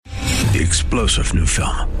The explosive new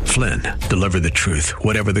film, Flynn, deliver the truth,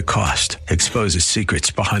 whatever the cost, exposes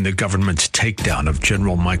secrets behind the government's takedown of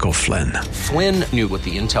General Michael Flynn. Flynn knew what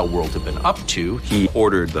the intel world had been up to. He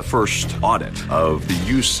ordered the first audit of the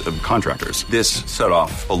use of contractors. This set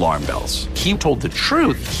off alarm bells. He told the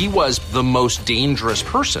truth. He was the most dangerous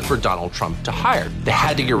person for Donald Trump to hire. They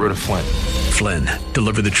had to get rid of Flynn. Flynn,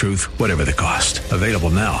 deliver the truth, whatever the cost. Available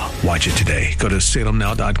now. Watch it today. Go to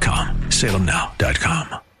salemnow.com.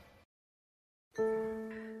 salemnow.com.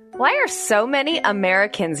 Why are so many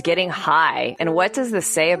Americans getting high? And what does this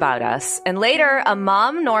say about us? And later, a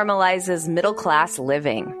mom normalizes middle-class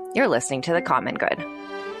living. You're listening to The Common Good.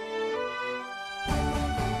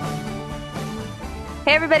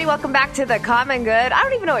 Hey, everybody. Welcome back to The Common Good. I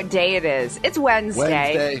don't even know what day it is. It's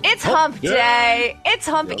Wednesday. It's hump day. It's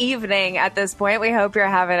hump evening at this point. We hope you're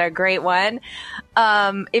having a great one.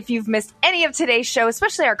 If you've missed any of today's show,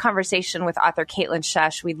 especially our conversation with author Caitlin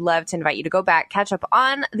Shush, we'd love to invite you to go back, catch up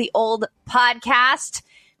on the old podcast.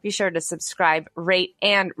 Be sure to subscribe, rate,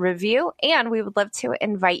 and review. And we would love to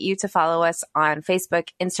invite you to follow us on Facebook,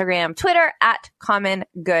 Instagram, Twitter at Common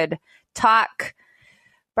Good Talk.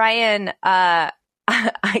 Brian,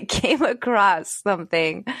 I came across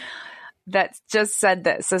something that just said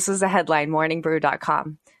this. This was a headline,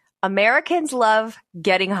 morningbrew.com. Americans love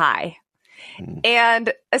getting high.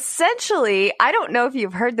 And essentially, I don't know if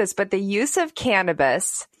you've heard this, but the use of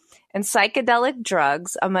cannabis and psychedelic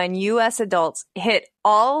drugs among U.S. adults hit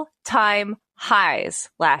all-time highs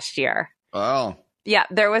last year. Wow. Yeah,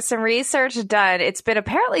 there was some research done. It's been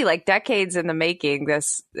apparently like decades in the making,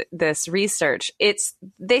 this research.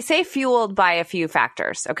 They say fueled by a few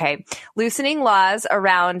factors, okay? Loosening laws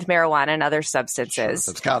around marijuana and other substances.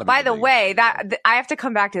 Sure, that's gotta be by the way, that I have to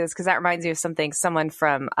come back to this because that reminds me of something someone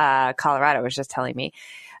from Colorado was just telling me.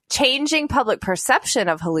 Changing public perception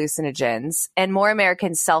of hallucinogens and more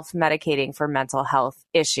Americans self-medicating for mental health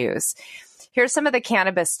issues. Here's some of the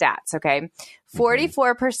cannabis stats, okay?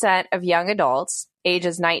 44% of young adults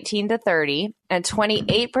ages 19 to 30 and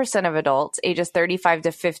 28% of adults ages 35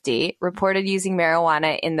 to 50 reported using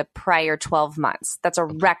marijuana in the prior 12 months. That's a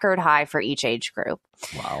record high for each age group.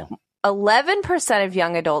 Wow. 11% of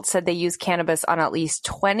young adults said they used cannabis on at least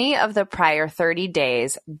 20 of the prior 30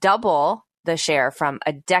 days, double the share from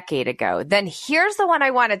a decade ago. Then here's the one I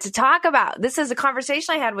wanted to talk about. This is a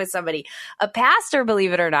conversation I had with somebody, a pastor,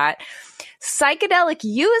 believe it or not. Psychedelic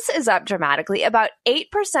use is up dramatically. About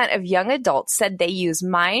 8% of young adults said they use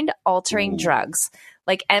mind-altering drugs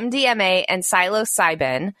like MDMA and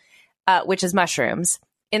psilocybin, which is mushrooms,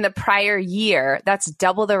 in the prior year. That's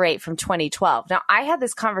double the rate from 2012. Now, I had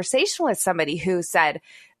this conversation with somebody who said,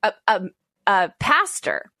 a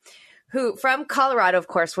pastor who from Colorado, of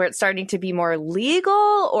course, where it's starting to be more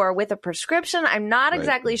legal or with a prescription. I'm not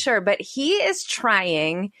exactly sure, but he is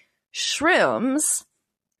trying shrooms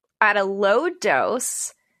at a low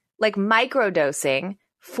dose, like microdosing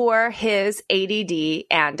for his ADD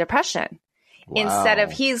and depression. Wow. Instead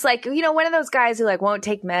of, he's like, one of those guys who like won't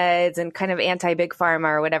take meds and kind of anti-big pharma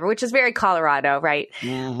or whatever, which is very Colorado, right?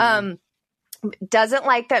 Mm-hmm. Doesn't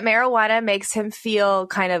like that marijuana makes him feel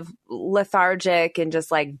kind of lethargic and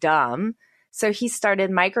just like dumb. So he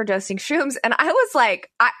started microdosing shrooms. And I was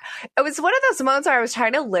like, it was one of those moments where I was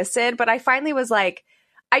trying to listen, but I finally was like,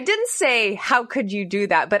 I didn't say, how could you do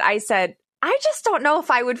that? But I said, I just don't know if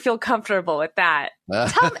I would feel comfortable with that.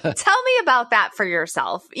 Tell me about that for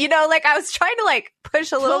yourself. Like I was trying to like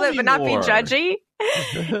push a little bit, but not be judgy.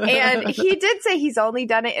 And he did say he's only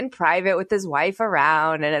done it in private with his wife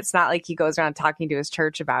around. And it's not like he goes around talking to his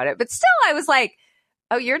church about it. But still, I was like,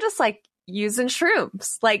 oh, you're just like using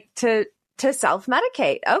shrooms, like to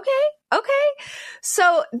self-medicate. Okay.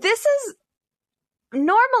 So this is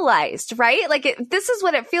normalized, right? Like this is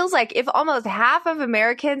what it feels like if almost half of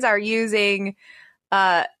Americans are using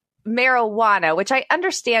marijuana, which I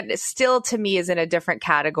understand is still to me is in a different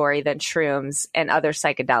category than shrooms and other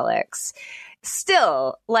psychedelics.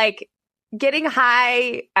 Still, like getting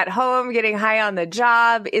high at home, getting high on the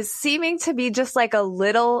job is seeming to be just like a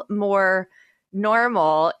little more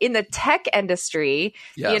normal in the tech industry.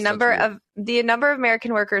 Yes, the number of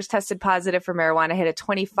American workers tested positive for marijuana hit a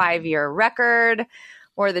 25-year record.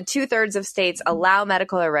 More than 2/3 of states allow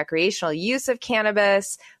medical or recreational use of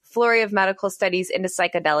cannabis. Flurry of medical studies into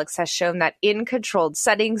psychedelics has shown that in controlled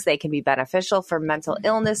settings, they can be beneficial for mental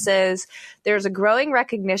illnesses. There's a growing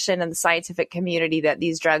recognition in the scientific community that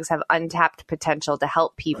these drugs have untapped potential to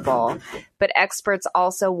help people. But experts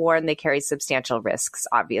also warn they carry substantial risks,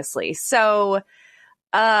 obviously. So,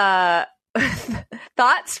 thoughts,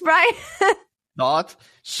 Brian? Thoughts?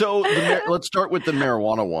 So let's start with the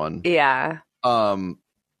marijuana one. Yeah.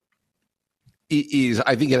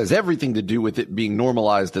 I think it has everything to do with it being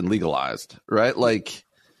normalized and legalized, right? Like,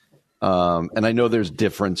 and I know there's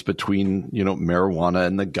difference between, marijuana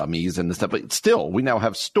and the gummies and the stuff, but still, we now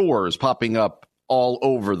have stores popping up all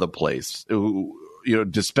over the place,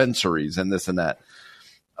 dispensaries and this and that.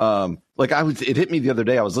 It hit me the other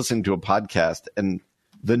day. I was listening to a podcast, and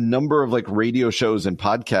the number of like radio shows and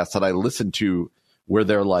podcasts that I listened to where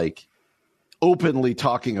they're like openly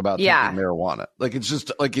talking about taking marijuana. Like,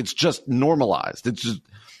 it's just normalized.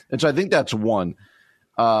 And so I think that's one.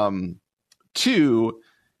 Two,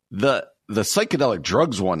 the psychedelic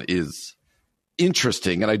drugs one is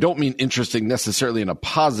interesting. And I don't mean interesting necessarily in a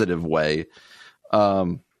positive way.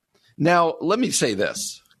 Now, let me say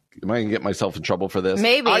this. Am I going to get myself in trouble for this?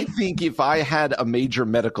 Maybe. I think if I had a major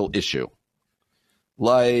medical issue,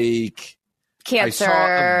 like cancer. I saw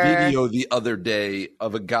a video the other day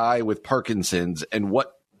of a guy with Parkinson's, and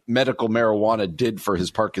what medical marijuana did for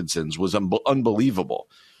his Parkinson's was unbelievable.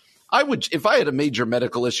 If I had a major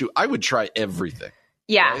medical issue, I would try everything.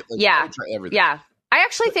 Yeah. Right? Yeah. I would try everything. Yeah. I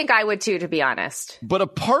actually think I would too, to be honest. But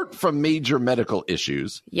apart from major medical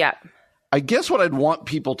issues, yeah, I guess what I'd want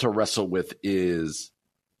people to wrestle with is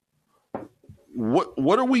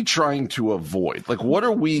what are we trying to avoid? Like, what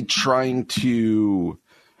are we trying to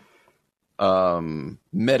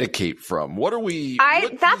medicate from? What are we?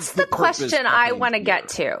 That's the question I want to get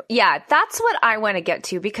to. Yeah, that's what I want to get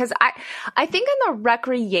to, because I think in the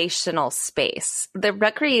recreational space, the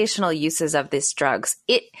recreational uses of these drugs,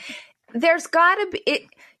 there's got to be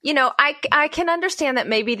I can understand that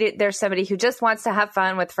maybe there's somebody who just wants to have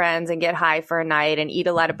fun with friends and get high for a night and eat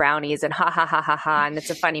a lot of brownies and ha ha ha ha ha, and it's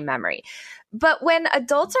a funny memory. But when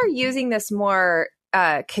adults are using this more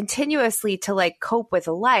continuously to like cope with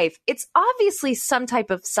life, it's obviously some type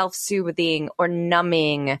of self-soothing or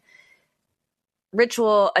numbing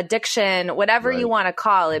ritual, addiction, whatever you want to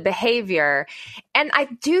call it, behavior. And I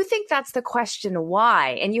do think that's the question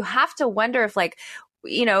why. And you have to wonder if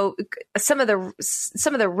some of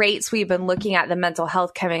the rates we've been looking at, the mental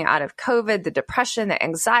health coming out of COVID, the depression, the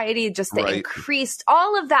anxiety, just the increased,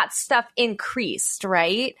 all of that stuff increased,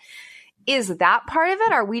 right? Is that part of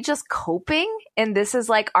it? Are we just coping? And this is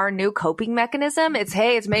like our new coping mechanism. It's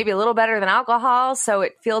maybe a little better than alcohol, so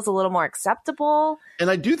it feels a little more acceptable.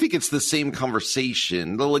 And I do think it's the same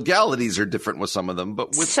conversation. The legalities are different with some of them, but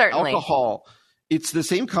with alcohol, it's the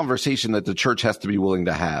same conversation that the church has to be willing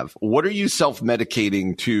to have. What are you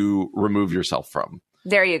self-medicating to remove yourself from?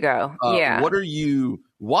 There you go. Yeah.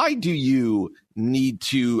 Why do you need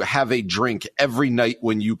to have a drink every night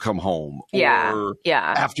when you come home? Or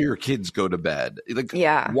after your kids go to bed?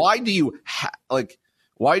 Why do you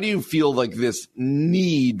why do you feel like this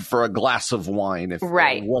need for a glass of wine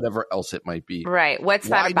or whatever else it might be? Right. What's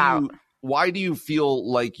that about? Why do you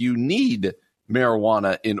feel like you need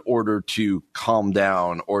marijuana in order to calm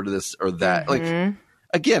down or this or that? Mm-hmm. Like,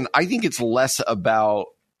 again, I think it's less about,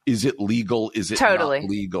 is it legal? Is it not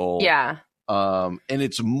legal? Yeah. And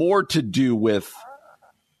it's more to do with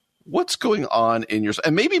what's going on in your,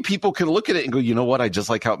 and maybe people can look at it and go, you know what? I just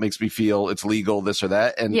like how it makes me feel. It's legal, this or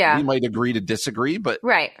that. And we might agree to disagree, but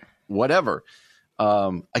whatever.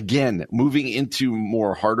 Again, moving into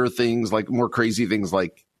more harder things, like more crazy things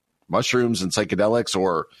like mushrooms and psychedelics,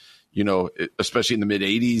 or, especially in the mid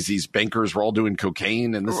 80s, these bankers were all doing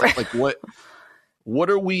cocaine and this, like what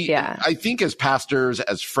are we, I think as pastors,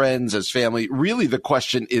 as friends, as family, really the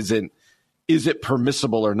question isn't, is it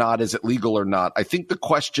permissible or not? Is it legal or not? I think the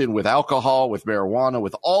question with alcohol, with marijuana,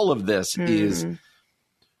 with all of this is,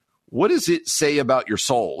 what does it say about your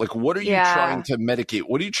soul? Like, what are you trying to medicate?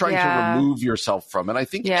 What are you trying to remove yourself from? And I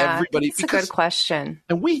think everybody, it's a good question.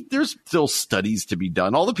 And there's still studies to be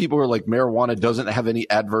done. All the people who are like, marijuana doesn't have any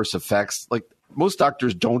adverse effects. Like, most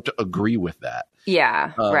doctors don't agree with that.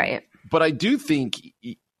 Yeah. Right. But I think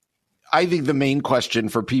the main question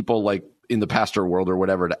for people like in the pastor world or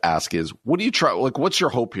whatever to ask is, what do you try? Like, what's your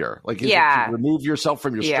hope here? Like, is it to remove yourself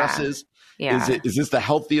from your stresses? Yeah. Is this the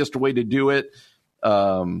healthiest way to do it?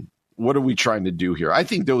 What are we trying to do here? I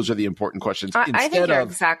think those are the important questions. I think you're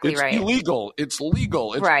exactly right. It's illegal. It's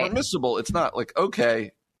legal. It's permissible. It's not like,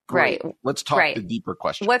 okay, great. Let's talk the deeper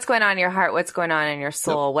question. What's going on in your heart? What's going on in your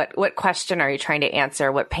soul? Yep. What question are you trying to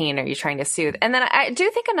answer? What pain are you trying to soothe? And then I do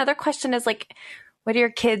think another question is like, what are your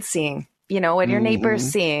kids seeing? What are your neighbors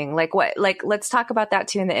seeing? Let's talk about that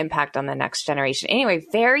too, and the impact on the next generation. Anyway,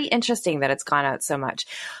 very interesting that it's gone out so much.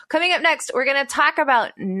 Coming up next, we're going to talk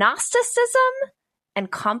about Gnosticism and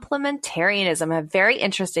complementarianism. I'm very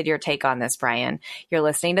interested in your take on this, Brian. You're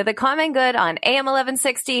listening to The Common Good on AM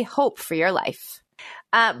 1160, Hope for Your Life.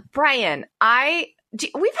 Brian,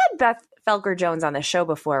 we've had Felker Jones on the show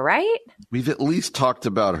before, right? We've at least talked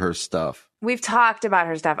about her stuff. We've talked about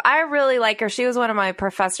her stuff. I really like her. She was one of my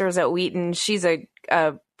professors at Wheaton. She's a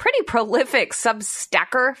pretty prolific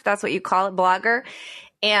Substacker, if that's what you call it, blogger,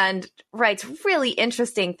 and writes really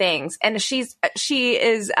interesting things. And she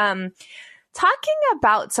is talking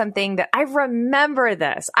about something that I remember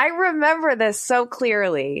this. I remember this so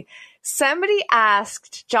clearly. Somebody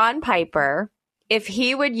asked John Piper if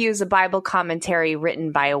he would use a Bible commentary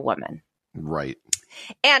written by a woman. Right.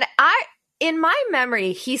 And in my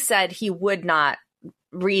memory, he said he would not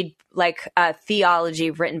read like a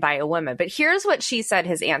theology written by a woman. But here's what she said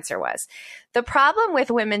his answer was. The problem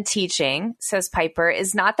with women teaching, says Piper,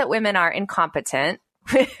 is not that women are incompetent,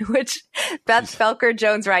 which Beth Felker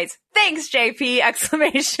Jones writes, thanks, JP,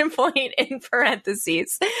 exclamation point in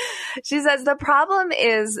parentheses. She says, the problem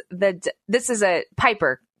is this is a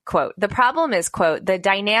Piper quote. The problem is, quote, the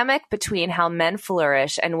dynamic between how men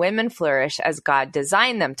flourish and women flourish as God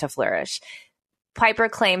designed them to flourish. Piper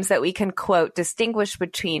claims that we can, quote, distinguish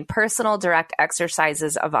between personal direct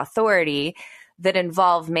exercises of authority that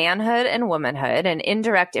involve manhood and womanhood and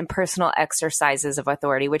indirect impersonal exercises of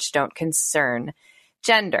authority which don't concern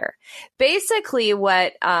gender. Basically,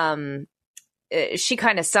 what she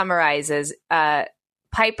kind of summarizes,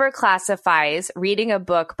 Piper classifies reading a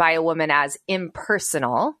book by a woman as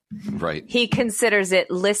impersonal. Right. He considers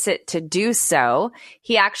it licit to do so.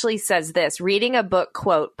 He actually says this, reading a book,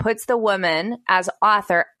 quote, puts the woman as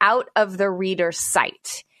author out of the reader's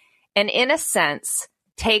sight and in a sense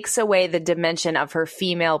takes away the dimension of her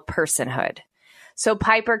female personhood. So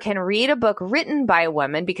Piper can read a book written by a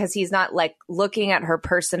woman because he's not like looking at her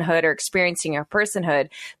personhood or experiencing her personhood.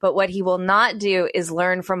 But what he will not do is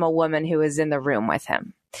learn from a woman who is in the room with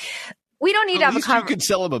him. We don't need to have a conversation. You could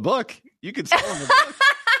sell him a book. You could sell him a book.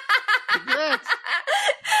 Congrats.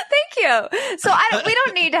 Thank you. So we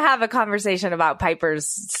don't need to have a conversation about Piper's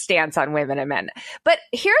stance on women and men. But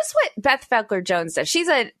here's what Beth Felker Jones does. She's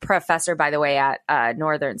a professor, by the way, at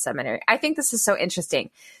Northern Seminary. I think this is so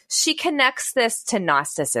interesting. She connects this to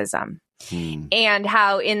Gnosticism and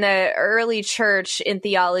how in the early church in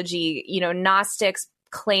theology, Gnostics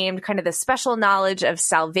claimed kind of the special knowledge of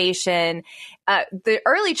salvation. The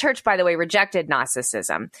early church, by the way, rejected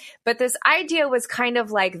Gnosticism. But this idea was kind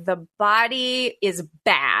of like the body is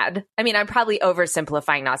bad. I mean, I'm probably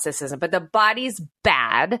oversimplifying Gnosticism, but the body's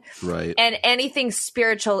bad. Right. And anything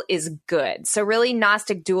spiritual is good. So really,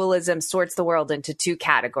 Gnostic dualism sorts the world into two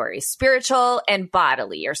categories, spiritual and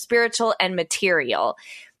bodily, or spiritual and material.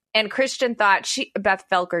 And Christian thought, Beth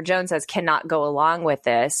Felker Jones says, cannot go along with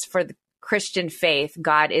this. For the Christian faith,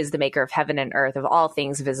 God is the maker of heaven and earth, of all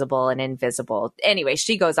things visible and invisible. Anyway,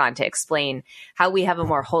 she goes on to explain how we have a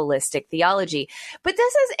more holistic theology. But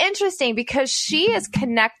this is interesting because she is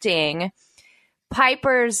connecting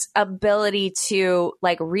Piper's ability to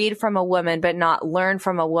like read from a woman, but not learn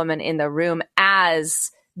from a woman in the room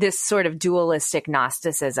as this sort of dualistic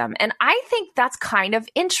Gnosticism. And I think that's kind of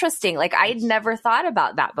interesting. Like I'd never thought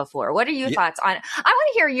about that before. What are your thoughts on it? I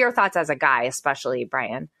want to hear your thoughts as a guy, especially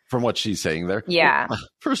Brian. From what she's saying there. Yeah. Well,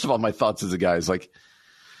 first of all, my thoughts as a guy is like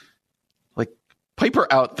Piper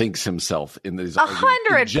outthinks himself in these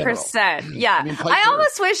 100%. Yeah. I mean, I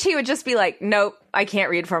almost wish he would just be like, nope, I can't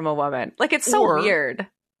read from a woman. Like it's so weird.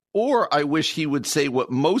 Or I wish he would say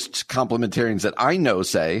what most complementarians that I know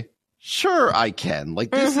say, sure, I can.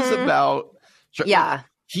 Like this is about yeah.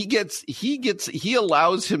 Like, he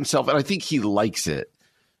allows himself, and I think he likes it,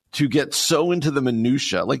 to get so into the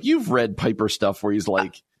minutia. Like you've read Piper stuff where he's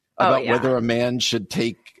like about whether a man should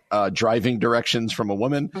take driving directions from a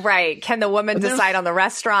woman. Right. Can the woman decide on the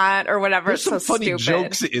restaurant or whatever? There's some funny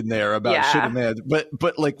jokes in there about should a man,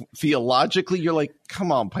 but like theologically, you're like,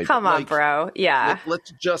 come on, Piper. Come on, bro. Yeah.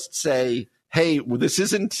 Let's just say, hey, this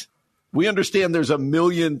isn't, we understand there's a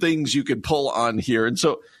million things you could pull on here. And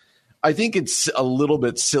so I think it's a little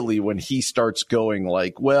bit silly when he starts going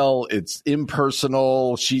like, well, it's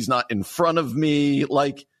impersonal. She's not in front of me.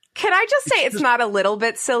 Like, can I just say it's not a little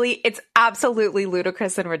bit silly? It's absolutely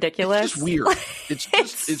ludicrous and ridiculous. It's just weird.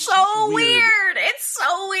 It's so weird. It's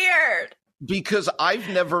so weird. Because I've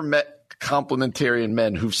never met complementarian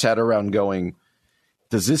men who've sat around going,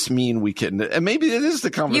 does this mean we can? And maybe it is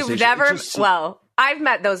the conversation. You've never, well, I've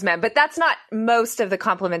met those men, but that's not most of the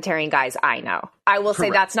complementarian guys I know. I will say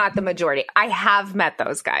that's not the majority. I have met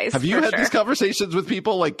those guys. Have you had these conversations with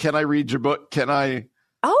people? Like, can I read your book? Can I?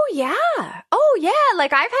 Oh, yeah. Oh, yeah.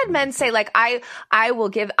 Like I've had men say like, I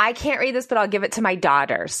can't read this, but I'll give it to my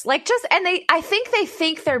daughters. Like I think they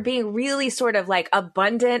think they're being really sort of like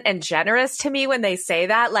abundant and generous to me when they say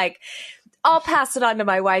that. Like, I'll pass it on to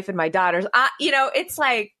my wife and my daughters. It's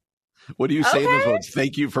like, What do you say in those ones?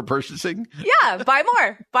 Thank you for purchasing? Yeah, buy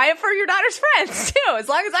more. Buy it for your daughter's friends, too. As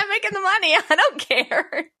long as I'm making the money, I don't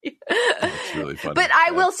care. That's really funny. But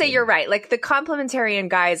I will say you're right. Like, the complementarian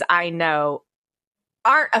guys I know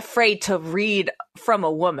aren't afraid to read from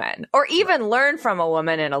a woman or even learn from a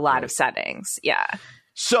woman in a lot of settings. Yeah.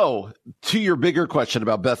 So, to your bigger question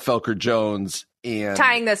about Beth Felker Jones and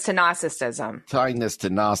tying this to Gnosticism,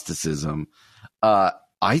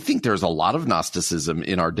 I think there's a lot of Gnosticism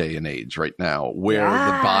in our day and age right now where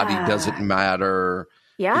the body doesn't matter.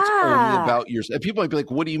 Yeah. It's only about your, and people might be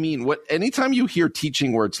like, what do you mean? Anytime you hear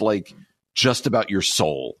teaching where it's like just about your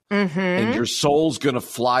soul and your soul's going to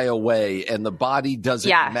fly away and the body doesn't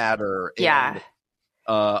matter and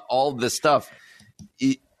all this stuff,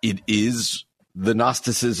 it is the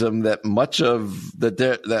Gnosticism that much of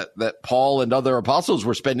that Paul and other apostles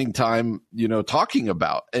were spending time, talking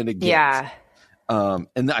about and against. Yeah.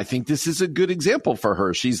 And I think this is a good example for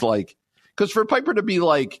her. She's like, because for Piper to be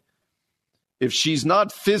like, if she's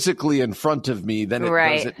not physically in front of me, then it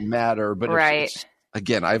doesn't matter. But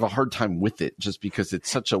again, I have a hard time with it just because it's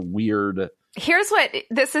such a weird.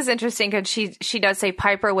 This is interesting because she does say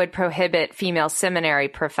Piper would prohibit female seminary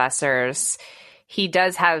professors. He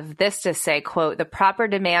does have this to say, quote, the proper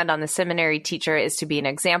demand on the seminary teacher is to be an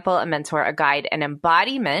example, a mentor, a guide, an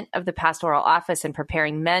embodiment of the pastoral office and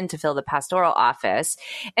preparing men to fill the pastoral office.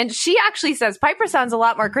 And she actually says Piper sounds a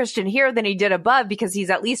lot more Christian here than he did above because he's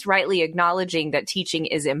at least rightly acknowledging that teaching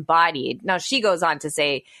is embodied. Now, she goes on to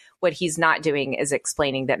say what he's not doing is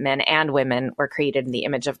explaining that men and women were created in the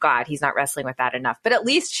image of God. He's not wrestling with that enough. But at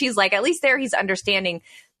least she's like, at least there he's understanding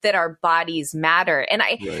that our bodies matter. And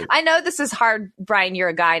I know this is hard, Brian, you're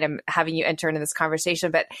a guide. I'm having you enter into this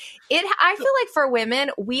conversation, but I feel like for women,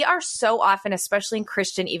 we are so often, especially in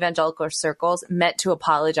Christian evangelical circles, meant to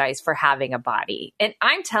apologize for having a body. And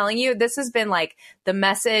I'm telling you, this has been like the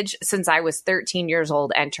message since I was 13 years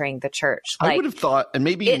old entering the church. Like, I would have thought, and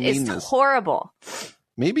maybe you mean this. It's horrible.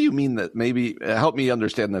 Maybe you mean that. Maybe help me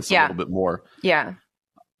understand this a little bit more. Yeah.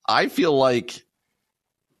 I feel like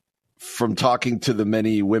from talking to the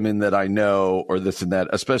many women that I know or this and that,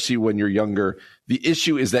 especially when you're younger, the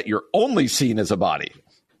issue is that you're only seen as a body.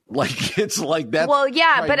 Like it's like that. Well,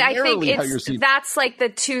 yeah, but I think that's like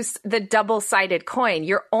the double-sided coin.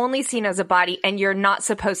 You're only seen as a body and you're not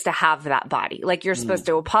supposed to have that body. Like you're supposed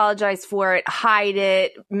to apologize for it, hide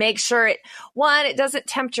it, make sure it doesn't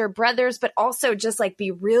tempt your brothers, but also just like be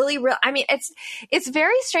really real. I mean, it's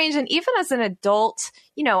very strange. And even as an adult,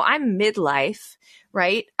 I'm midlife,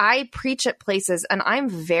 right? I preach at places and I'm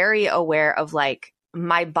very aware of like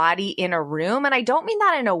my body in a room. And I don't mean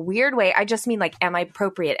that in a weird way. I just mean like, am I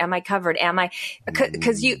appropriate? Am I covered?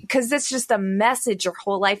 Because it's just a message your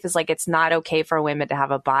whole life is like, it's not okay for women to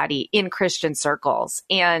have a body in Christian circles.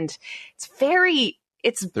 And it's very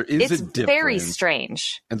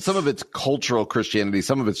strange. And some of it's cultural Christianity.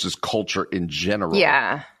 Some of it's just culture in general.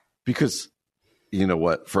 Yeah. Because you know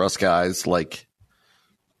what, for us guys, like,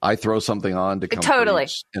 I throw something on to come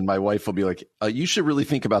preach, and my wife will be like, you should really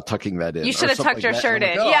think about tucking that in. You should have tucked your shirt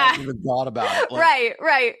in. Like, I haven't even thought about it. Like,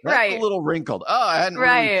 right. That's a little wrinkled. I hadn't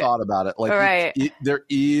really thought about it. Like, there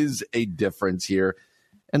is a difference here.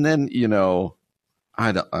 And then,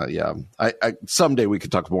 I don't, I someday we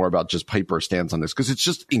could talk more about just Piper's stance on this because it's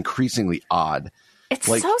just increasingly odd. It's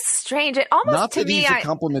like, so strange. It almost not to that me, he's a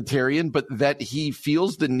complementarian, but that he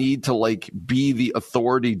feels the need to like be the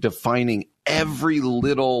authority defining every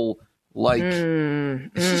little like.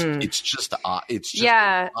 It's just odd. It's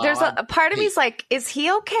just there's a part of me's like, is he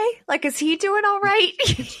okay? Like, is he doing all right?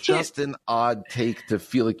 It's just an odd take to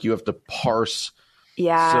feel like you have to parse.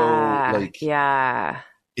 Yeah. So like,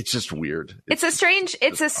 it's just weird. It's a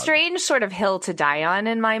strange sort of hill to die on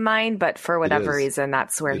in my mind, but for whatever reason,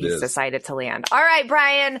 that's where he's decided to land. All right,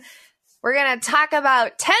 Brian, we're going to talk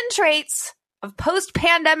about 10 traits of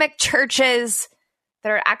post-pandemic churches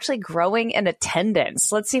that are actually growing in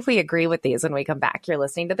attendance. Let's see if we agree with these when we come back. You're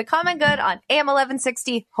listening to The Common Good on AM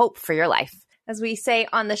 1160, Hope for Your Life. As we say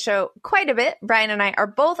on the show quite a bit, Brian and I are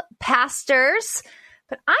both pastors.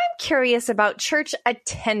 But I'm curious about church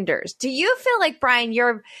attenders. Do you feel like, Brian,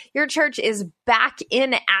 your church is back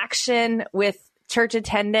in action with church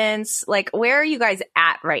attendance? Like, where are you guys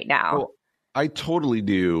at right now? Well, I totally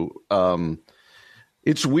do.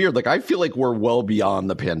 It's weird. Like, I feel like we're well beyond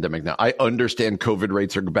the pandemic now. I understand COVID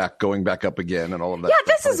rates are going back up again and all of that.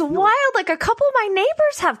 Yeah, this is wild. Like, a couple of my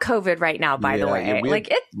neighbors have COVID right now, by the way. Yeah,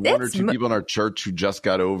 like, one or two people in our church who just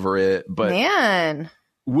got over it. But man.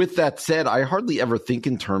 With that said, I hardly ever think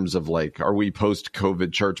in terms of like, are we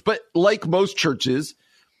post-COVID church? But like most churches,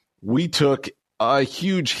 we took a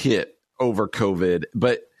huge hit over COVID.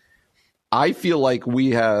 But I feel like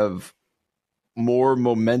we have more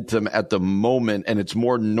momentum at the moment, and it's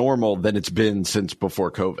more normal than it's been since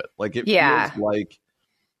before COVID. Like it feels like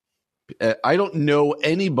I don't know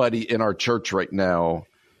anybody in our church right now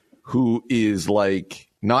who is like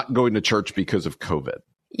not going to church because of COVID.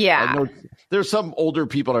 Yeah. I know there's some older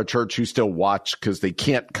people in our church who still watch because they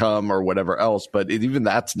can't come or whatever else, but even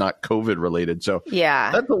that's not COVID related. So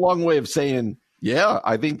that's a long way of saying,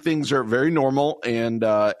 I think things are very normal, and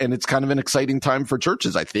it's kind of an exciting time for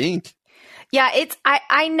churches, I think. Yeah,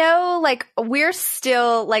 I know, like, we're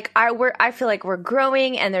still like I feel like we're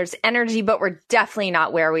growing and there's energy, but we're definitely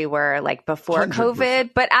not where we were like before 100%. COVID.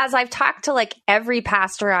 But as I've talked to like every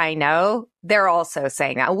pastor I know, they're also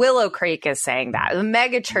saying that. Willow Creek is saying that. The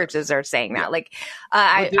mega churches are saying that. Like,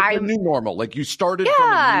 I'm new normal. Like you started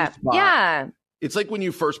from a new spot. Yeah. It's like when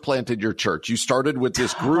you first planted your church. You started with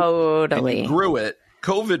this group and you grew it.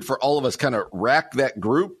 COVID for all of us kind of racked that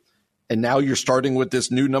group. And now you're starting with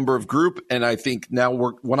this new number of group. And I think now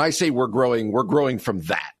when I say we're growing from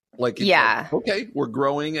that. Like, okay, we're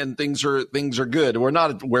growing and things are good. We're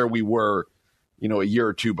not where we were, a year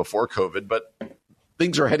or two before COVID, but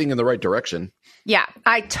things are heading in the right direction. Yeah,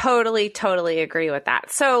 I totally agree with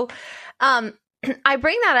that. So, I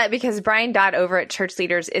bring that up because Brian Dodd over at Church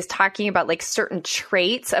Leaders is talking about like certain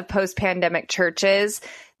traits of post-pandemic churches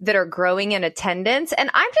that are growing in attendance. And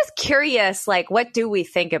I'm just curious, like, what do we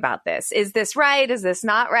think about this? Is this right? Is this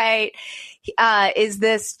not right? Is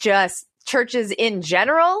this just churches in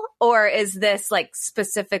general? Or is this like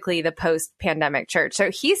specifically the post-pandemic church? So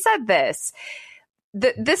he said this.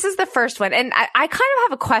 This is the first one. And I kind of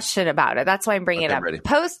have a question about it. That's why I'm bringing it up.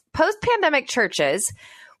 Post-pandemic churches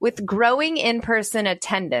with growing in-person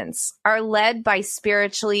attendance are led by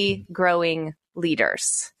spiritually growing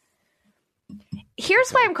leaders.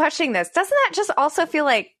 Here's why I'm questioning this. Doesn't that just also feel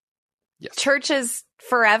like churches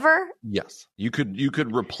forever? Yes. You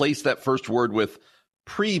could replace that first word with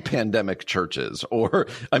pre-pandemic churches, or,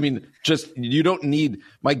 you don't need,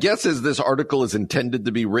 my guess is this article is intended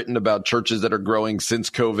to be written about churches that are growing since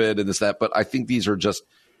COVID and that, but I think these are just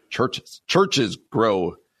churches. Churches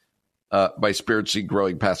grow by spiritually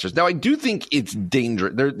growing pastors. Now, I do think it's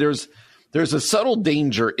dangerous. There's a subtle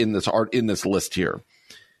danger in this list here.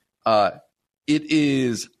 It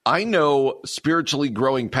is, I know spiritually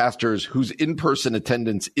growing pastors whose in-person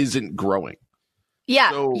attendance isn't growing.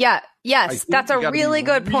 Yeah. So yes. That's a really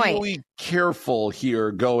good point. Really careful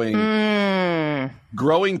here growing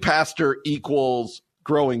pastor equals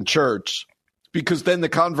growing church, because then the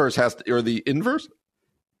converse or the inverse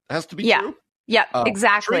has to be true. Yeah,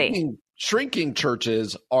 exactly. Shrinking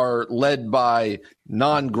churches are led by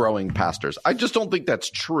non-growing pastors. I just don't think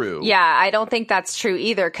that's true. Yeah, I don't think that's true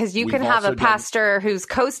either, because you can have a pastor who's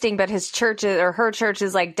coasting, but his church or her church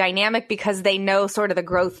is like dynamic because they know sort of the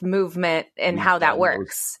growth movement and how that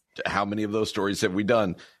works. How many of those stories have we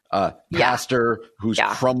done? Pastor who's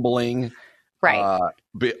crumbling. Right.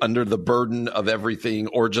 Under the burden of everything,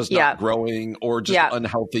 or just not growing, or just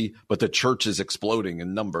unhealthy, but the church is exploding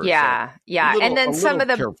in numbers. Yeah. And then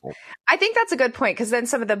I think that's a good point, because then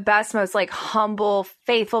some of the best, most like humble,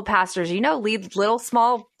 faithful pastors, lead little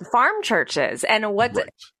small farm churches. And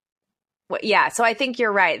so I think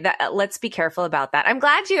you're right. Let's be careful about that. I'm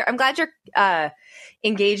glad you're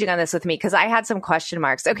engaging on this with me, because I had some question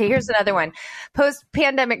marks. Okay, here's another one.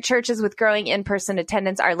 Post-pandemic churches with growing in-person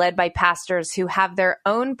attendance are led by pastors who have their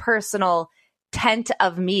own personal tent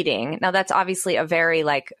of meeting. Now, that's obviously a very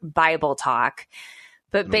like Bible talk,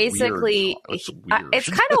 but basically it's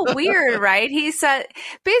kind of weird, right? He said,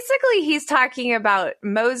 basically he's talking about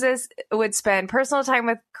Moses would spend personal time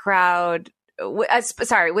with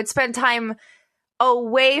would spend time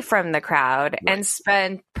away from the crowd and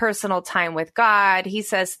spend personal time with God. He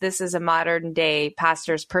says this is a modern day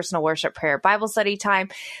pastor's personal worship, prayer, Bible study time.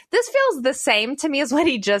 This feels the same to me as what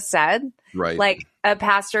he just said. Right. Like a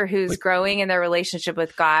pastor who's growing in their relationship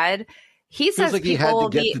with God. He says like people will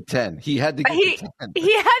get to 10. He had to get to 10.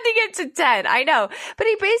 He had to get to 10. I know. But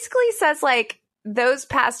he basically says like those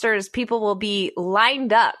pastors, people will be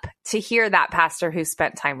lined up to hear that pastor who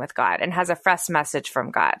spent time with God and has a fresh message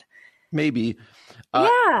from God. Maybe.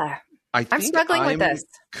 I'm struggling with this.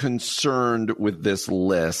 Concerned with this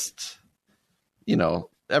list.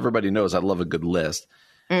 Everybody knows I love a good list.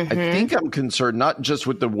 Mm-hmm. I think I'm concerned not just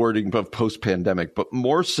with the wording of post-pandemic, but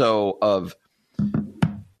more so of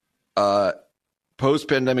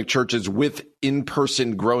post-pandemic churches with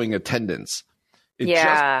in-person growing attendance. It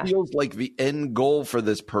just feels like the end goal for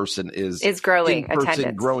this person is growing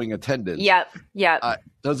in-person growing attendance. Yep.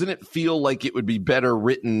 Doesn't it feel like it would be better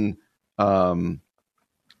written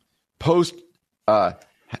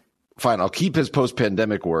fine, I'll keep his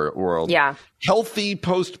post-pandemic world. Yeah. Healthy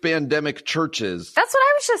post-pandemic churches. That's what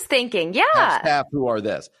I was just thinking. Yeah. Have staff who are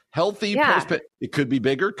this. Healthy it could be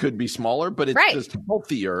bigger, could be smaller, but it's just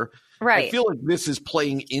healthier. Right. I feel like this is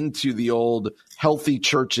playing into the old healthy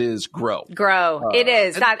churches grow. It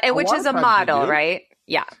is. Which is a model, right?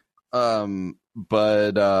 Yeah. I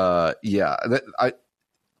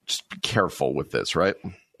just be careful with this, right?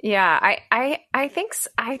 Yeah, I think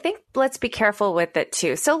let's be careful with it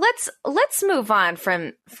too. So let's move on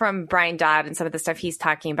from Brian Dodd and some of the stuff he's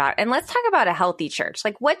talking about, and let's talk about a healthy church.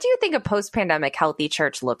 Like, what do you think a post-pandemic healthy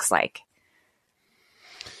church looks like?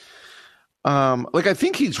 I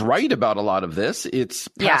think he's right about a lot of this. It's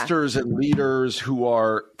pastors and leaders who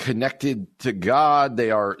are connected to God. They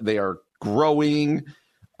are growing.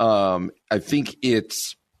 I think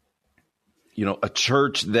it's, a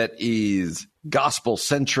church that is gospel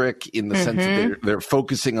centric in the sense that they're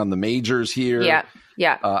focusing on the majors here.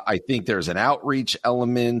 Yeah. I think there's an outreach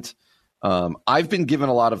element. I've been given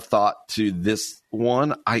a lot of thought to this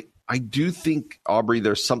one. I do think, Aubrey,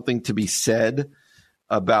 there's something to be said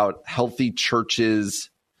about healthy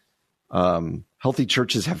churches. Healthy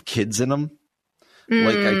churches have kids in them.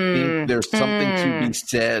 I think there's something to be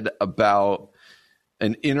said about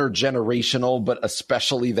an intergenerational, but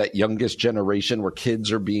especially that youngest generation where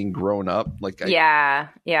kids are being grown up.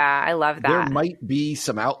 I love that. There might be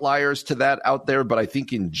some outliers to that out there, but I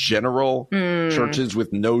think in general, churches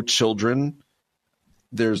with no children,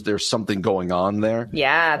 there's something going on there.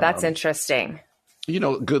 Yeah, that's interesting.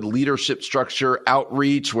 Good leadership structure,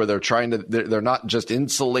 outreach, where they're not just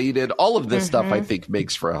insulated. All of this stuff, I think,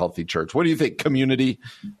 makes for a healthy church. What do you think? Community,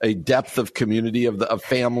 a depth of community of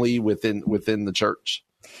family within the church.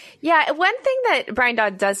 Yeah, one thing that Brian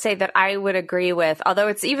Dodd does say that I would agree with, although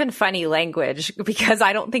it's even funny language, because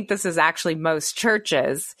I don't think this is actually most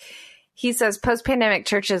churches. He says post-pandemic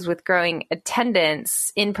churches with growing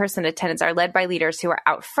attendance, in-person attendance, are led by leaders who are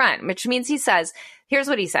out front, which means here's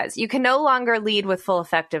what he says: you can no longer lead with full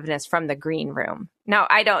effectiveness from the green room. Now,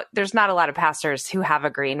 there's not a lot of pastors who have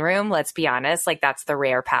a green room, let's be honest, that's the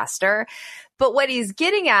rare pastor. But what he's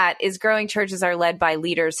getting at is growing churches are led by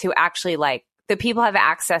leaders who actually the people have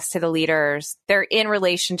access to the leaders. They're in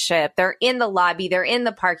relationship. They're in the lobby. They're in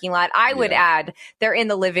the parking lot. I would add, they're in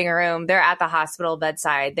the living room. They're at the hospital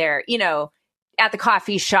bedside. They're, at the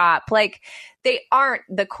coffee shop. They aren't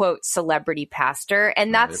the quote celebrity pastor.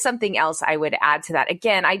 And that's something else I would add to that.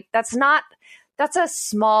 Again, that's a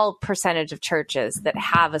small percentage of churches that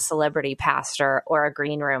have a celebrity pastor or a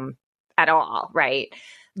green room at all. Right.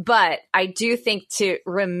 But I do think to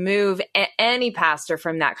remove any pastor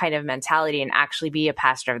from that kind of mentality and actually be a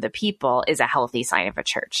pastor of the people is a healthy sign of a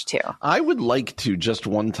church too. I would like to just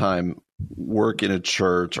one time work in a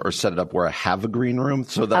church or set it up where I have a green room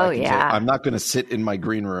so that I can say, I'm not going to sit in my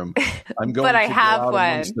green room. I'm going to go out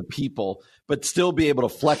amongst the people, but still be able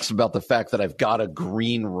to flex about the fact that I've got a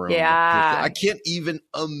green room. Yeah. I can't even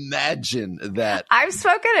imagine that. I've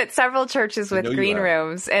spoken at several churches with green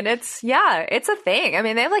rooms, and it's a thing. I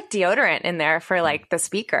mean, they have deodorant in there for the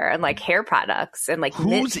speaker and hair products and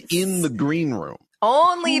who's mints. In the green room?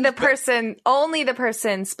 Only the person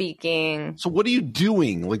speaking. So what are you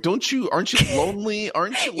doing? Aren't you lonely?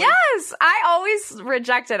 Aren't you? Yes. I always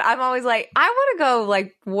reject it. I'm always I want to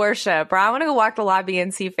go worship, or I want to go walk the lobby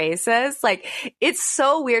and see faces. It's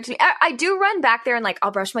so weird to me. I do run back there and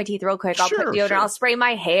I'll brush my teeth real quick. I'll put deodorant, I'll spray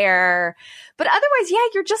my hair. But otherwise,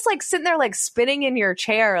 you're just sitting there spinning in your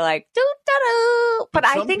chair doo-da-doo. But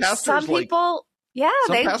I think some people,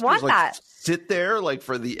 they want that. Sit there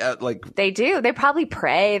for the They do. They probably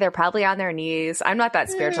pray. They're probably on their knees. I'm not that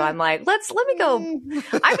spiritual. I'm let me go.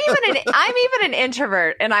 I'm even an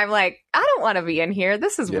introvert, and I'm I don't want to be in here.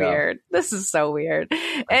 This is weird. This is so weird.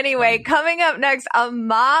 Anyway, coming up next, a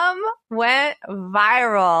mom went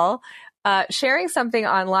viral sharing something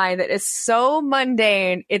online that is so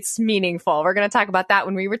mundane, it's meaningful. We're going to talk about that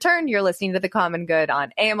when we return. You're listening to The Common Good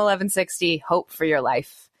on AM 1160. Hope for your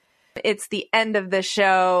life. It's the end of the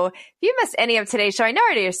show. If you missed any of today's show, I know I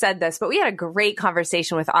already said this, but we had a great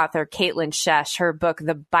conversation with author Caitlin Shesh. Her book,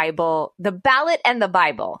 The Ballot and the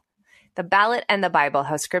Bible. The Ballot and the Bible,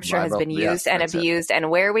 how scripture has been used and abused and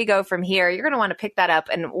where we go from here. You're going to want to pick that up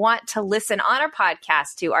and want to listen on our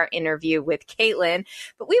podcast to our interview with Caitlin.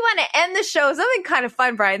 But we want to end the show with something kind of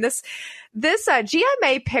fun, Brian. This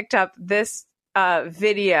GMA picked up this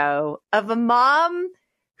video of a mom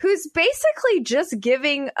who's basically just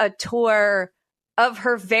giving a tour of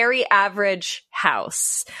her very average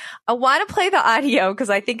house. I want to play the audio because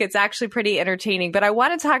I think it's actually pretty entertaining, but I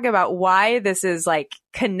want to talk about why this is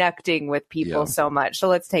connecting with people so much. So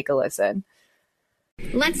let's take a listen.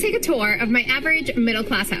 Let's take a tour of my average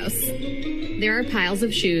middle-class house. There are piles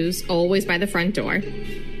of shoes always by the front door.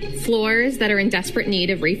 Floors that are in desperate need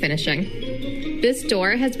of refinishing. This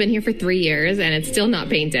door has been here for 3 years and it's still not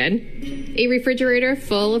painted. A refrigerator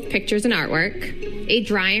full of pictures and artwork. A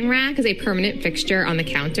drying rack is a permanent fixture on the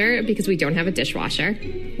counter because we don't have a dishwasher.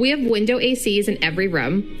 We have window ACs in every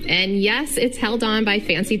room. And yes, it's held on by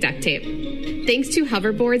fancy duct tape. Thanks to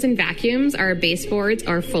hoverboards and vacuums, our baseboards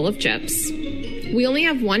are full of chips. We only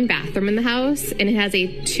have one bathroom in the house, and it has a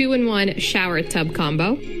 2-in-1 shower tub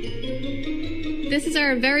combo. This is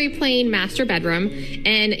our very plain master bedroom,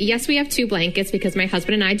 and yes, we have 2 blankets because my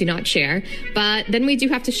husband and I do not share, but then we do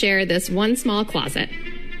have to share this one small closet.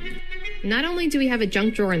 Not only do we have a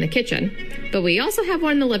junk drawer in the kitchen, but we also have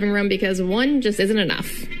one in the living room because one just isn't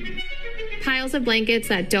enough. Piles of blankets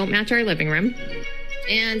that don't match our living room.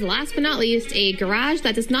 And last but not least, a garage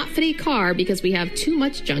that does not fit a car because we have too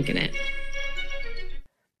much junk in it.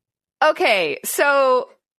 Okay, so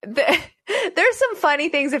there's some funny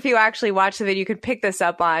things if you actually watch the video. You could pick this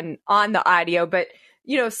up on the audio, but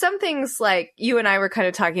you know, some things like you and I were kind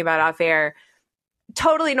of talking about off air,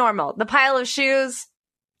 totally normal. The pile of shoes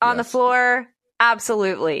on the floor,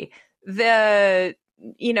 absolutely. Kevin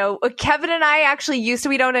and I actually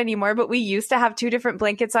we don't anymore, but we used to have 2 different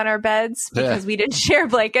blankets on our beds because we didn't share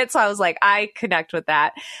blankets. So I was like, I connect with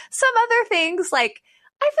that. Some other things like,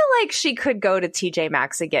 I feel like she could go to TJ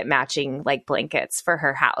Maxx and get matching like blankets for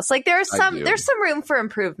her house. Like there's some room for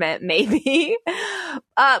improvement, maybe.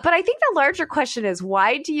 But I think the larger question is,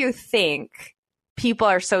 why do you think people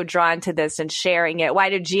are so drawn to this and sharing it? Why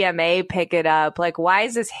did GMA pick it up? Like, why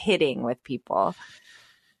is this hitting with people?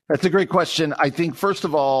 That's a great question. I think, first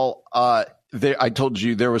of all, I told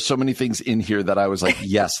you there were so many things in here that I was like,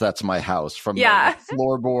 yes, that's my house, from the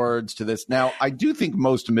floorboards to this. Now, I do think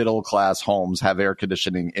most middle-class homes have air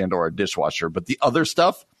conditioning and or a dishwasher, but the other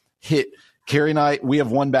stuff hit. Carrie and I, we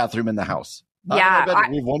have 1 bathroom in the house. We have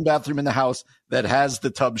 1 bathroom in the house that has the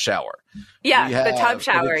tub shower. Yeah, the tub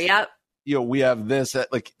shower, yep. You know, we have this,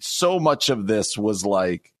 like, so much of this was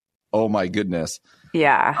like, oh my goodness.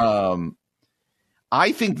 Yeah.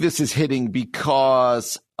 I think this is hitting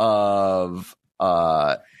because of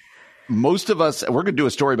most of us. We're going to do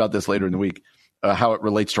a story about this later in the week, how it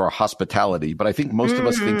relates to our hospitality. But I think most of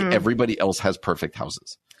us think everybody else has perfect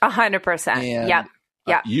houses. 100%.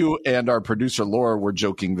 Yep. You and our producer Laura were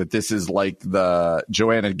joking that this is like the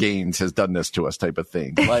Joanna Gaines has done this to us type of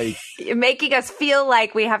thing, like making us feel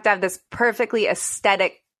like we have to have this perfectly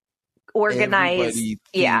aesthetic, organized. Everybody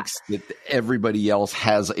thinks that everybody else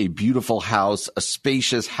has a beautiful house, a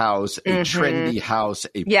spacious house, a trendy house.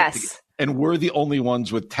 And we're the only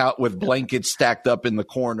ones with blankets stacked up in the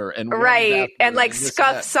corner, and and like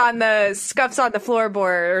scuffs on the floorboard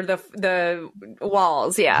or the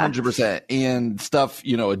walls, 100%, and stuff.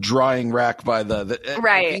 You know, a drying rack by the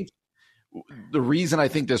right. The reason I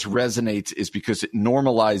think this resonates is because it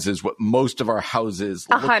normalizes what most of our houses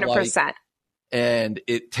look 100%. Like. And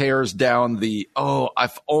it tears down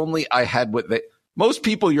if only I had what most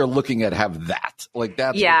people you're looking at have that. Like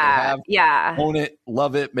that's what they have. Yeah. Own it,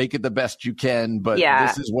 love it, make it the best you can. But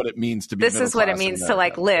this is what it means to be This is what it means to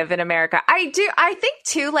like live in America. I think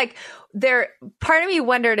too, like part of me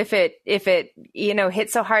wondered if it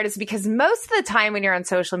hit so hard is because most of the time when you're on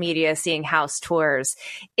social media seeing house tours,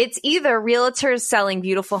 it's either realtors selling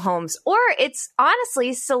beautiful homes or it's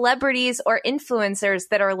honestly celebrities or influencers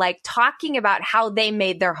that are like talking about how they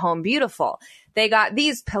made their home beautiful. They got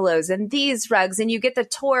these pillows and these rugs, and you get the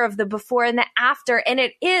tour of the before and the after. And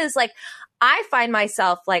it is like, I find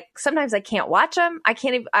myself like, sometimes I can't watch them.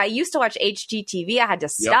 I used to watch HGTV. I had to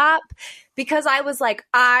stop because I was like,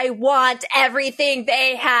 I want everything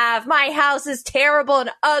they have. My house is terrible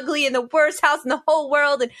and ugly and the worst house in the whole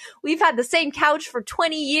world. And we've had the same couch for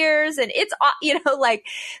 20 years. And it's,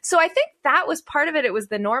 so I think that was part of it. It was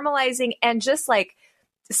the normalizing and just like,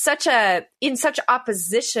 in such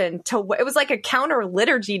opposition to what it was like a counter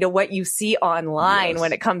liturgy to what you see online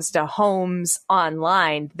when it comes to homes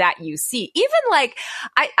online that you see. Even like,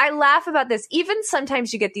 I laugh about this. Even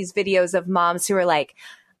sometimes you get these videos of moms who are like,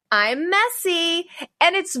 I'm messy.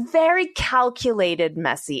 And it's very calculated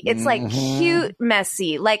messy. It's like cute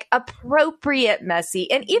messy, like appropriate messy.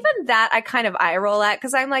 And even that I kind of eye roll at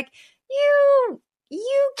because I'm like,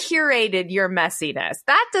 you curated your messiness.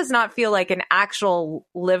 That does not feel like an actual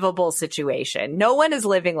livable situation. No one is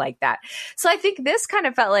living like that. So I think this kind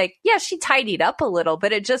of felt like, she tidied up a little,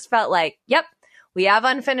 but it just felt like, we have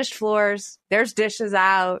unfinished floors. There's dishes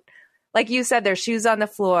out. Like you said, there's shoes on the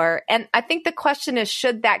floor. And I think the question is,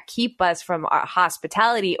 should that keep us from our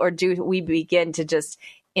hospitality, or do we begin to just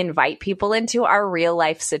invite people into our real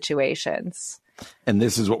life situations? and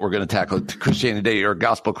this is what we're going to tackle. Christianity Today or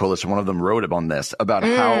Gospel Coalition, one of them wrote on this about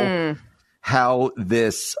how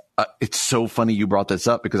this. It's so funny you brought this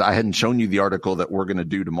up because I hadn't shown you the article that we're going to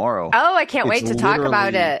do tomorrow. Oh, I can't wait to talk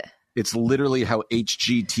about it. It's literally how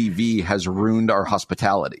HGTV has ruined our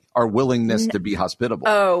hospitality, our willingness to be hospitable.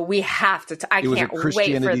 Oh, we have to. I can't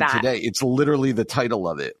wait for that. Today. It's literally the title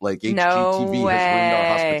of it. Like HGTV has ruined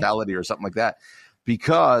our hospitality or something like that.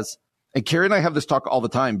 Because, and Carrie and I have this talk all the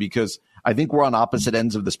time because I think we're on opposite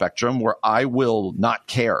ends of the spectrum where I will not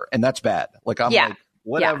care. And that's bad. Like I'm like,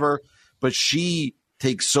 whatever. Yeah. But she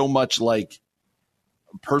takes so much like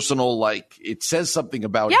personal, like it says something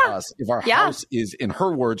about us if our house is, in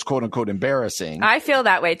her words, quote unquote, embarrassing. I feel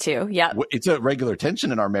that way too. Yeah. It's a regular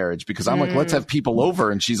tension in our marriage because I'm like, let's have people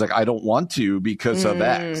over. And she's like, I don't want to because of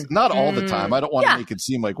X. Not all the time. I don't want to make it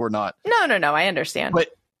seem like we're not. No. I understand. But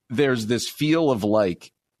there's this feel of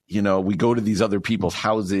like, you know, we go to these other people's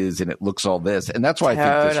houses and it looks all this. And that's why I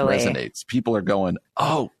think this resonates. People are going,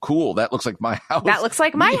 oh, cool. That looks like my house. That looks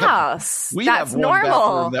like my house. That's have one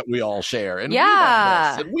bathroom that we all share. And we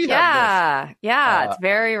have this. And we have this. It's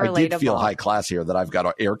very relatable. I did feel high class here that I've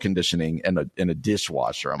got air conditioning and a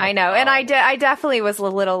dishwasher. I know. And I definitely was a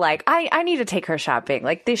little like, I need to take her shopping.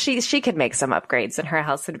 Like she could make some upgrades in her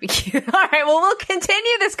house. It'd be cute. All right. Well, we'll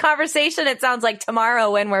continue this conversation. It sounds like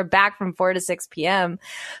tomorrow when we're back from 4 to 6 p.m.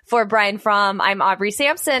 For Brian Fromm, I'm Aubrey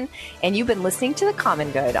Sampson, and you've been listening to The Common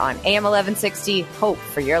Good on AM 1160, Hope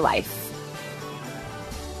for Your Life.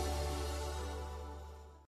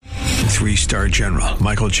 3-star General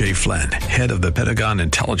Michael J. Flynn, head of the Pentagon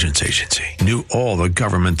Intelligence Agency, knew all the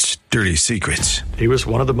government's dirty secrets. He was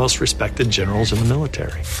one of the most respected generals in the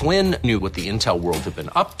military. Flynn knew what the intel world had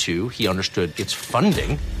been up to. He understood its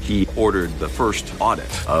funding. He ordered the first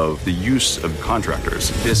audit of the use of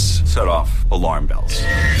contractors. This set off alarm bells.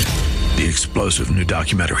 The explosive new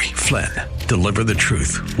documentary, Flynn, Deliver the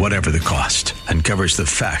Truth, Whatever the Cost, uncovers the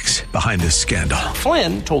facts behind this scandal.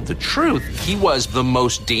 Flynn told the truth. He was the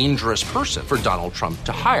most dangerous person for Donald Trump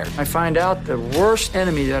to hire. I find out the worst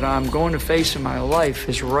enemy that I'm going to face in my life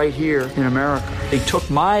is right here in America. They took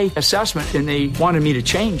my assessment and they wanted me to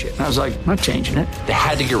change it. And I was like, I'm not changing it. They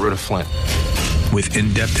had to get rid of Flynn. With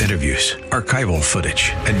in-depth interviews, archival footage,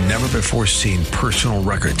 and never-before-seen personal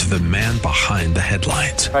records of the man behind the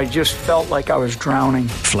headlines. I just felt like I was drowning.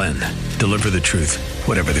 Flynn, Deliver the Truth,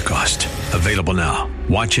 Whatever the Cost. Available now.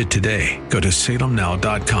 Watch it today. Go to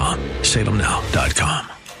salemnow.com.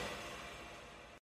 salemnow.com.